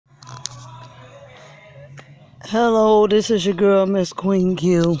Hello, this is your girl, Miss Queen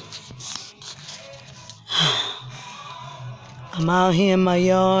Q. I'm out here in my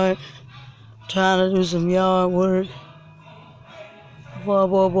yard trying to do some yard work. Boy,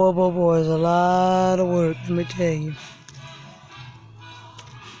 it's a lot of work, let me tell you.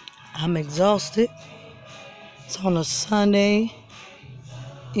 I'm exhausted. It's on a Sunday,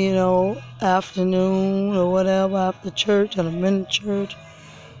 afternoon or whatever after church, and I'm in church.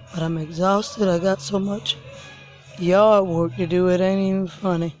 But I'm exhausted. I got so much yard work to do, it ain't even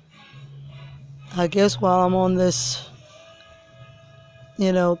funny. I guess while I'm on this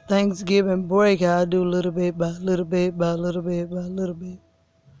Thanksgiving break, I do little bit by little bit by little bit by little bit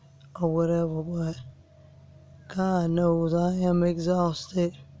or whatever, but God knows I am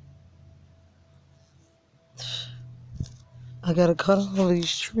exhausted. I gotta cut all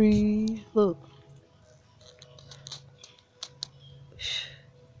these trees. Look.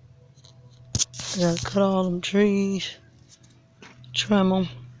 I gotta cut all them trees, trim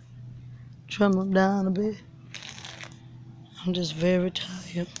them down a bit. I'm just very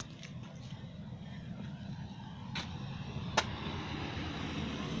tired.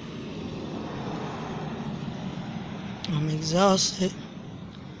 I'm exhausted.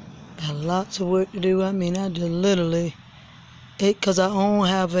 Got lots of work to do. I mean, I just literally, because I own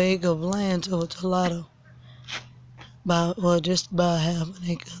half an acre of land, so it's a lot of, just about half an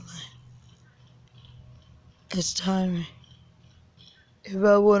acre of land. It's tiring. If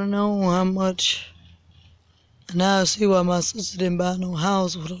I would have known how much, now I see why my sister didn't buy no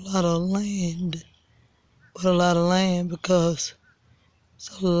house with a lot of land, because it's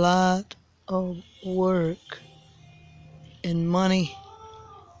a lot of work and money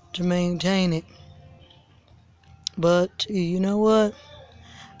to maintain it. But you know what?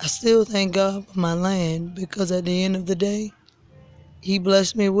 I still thank God for my land, because at the end of the day, He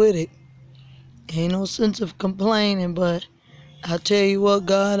blessed me with it. Ain't no sense of complaining, but I tell you what,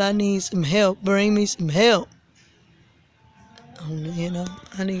 God, I need some help. Bring me some help.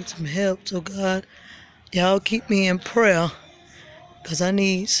 I need some help. So God, y'all keep me in prayer, because I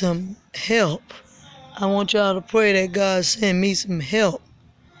need some help. I want y'all to pray that God send me some help.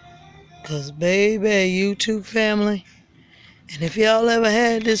 Because baby, YouTube family, and if y'all ever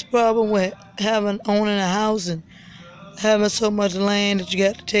had this problem with owning a house and having so much land that you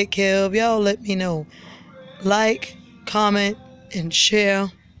got to take care of, y'all let me know. Like, comment, and share,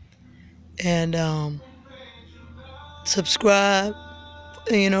 and subscribe.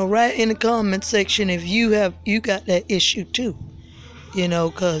 Right in the comment section if you got that issue too.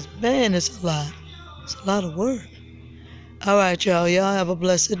 Because man, it's a lot. It's a lot of work. All right, y'all. Y'all have a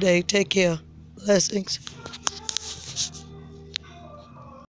blessed day. Take care. Blessings.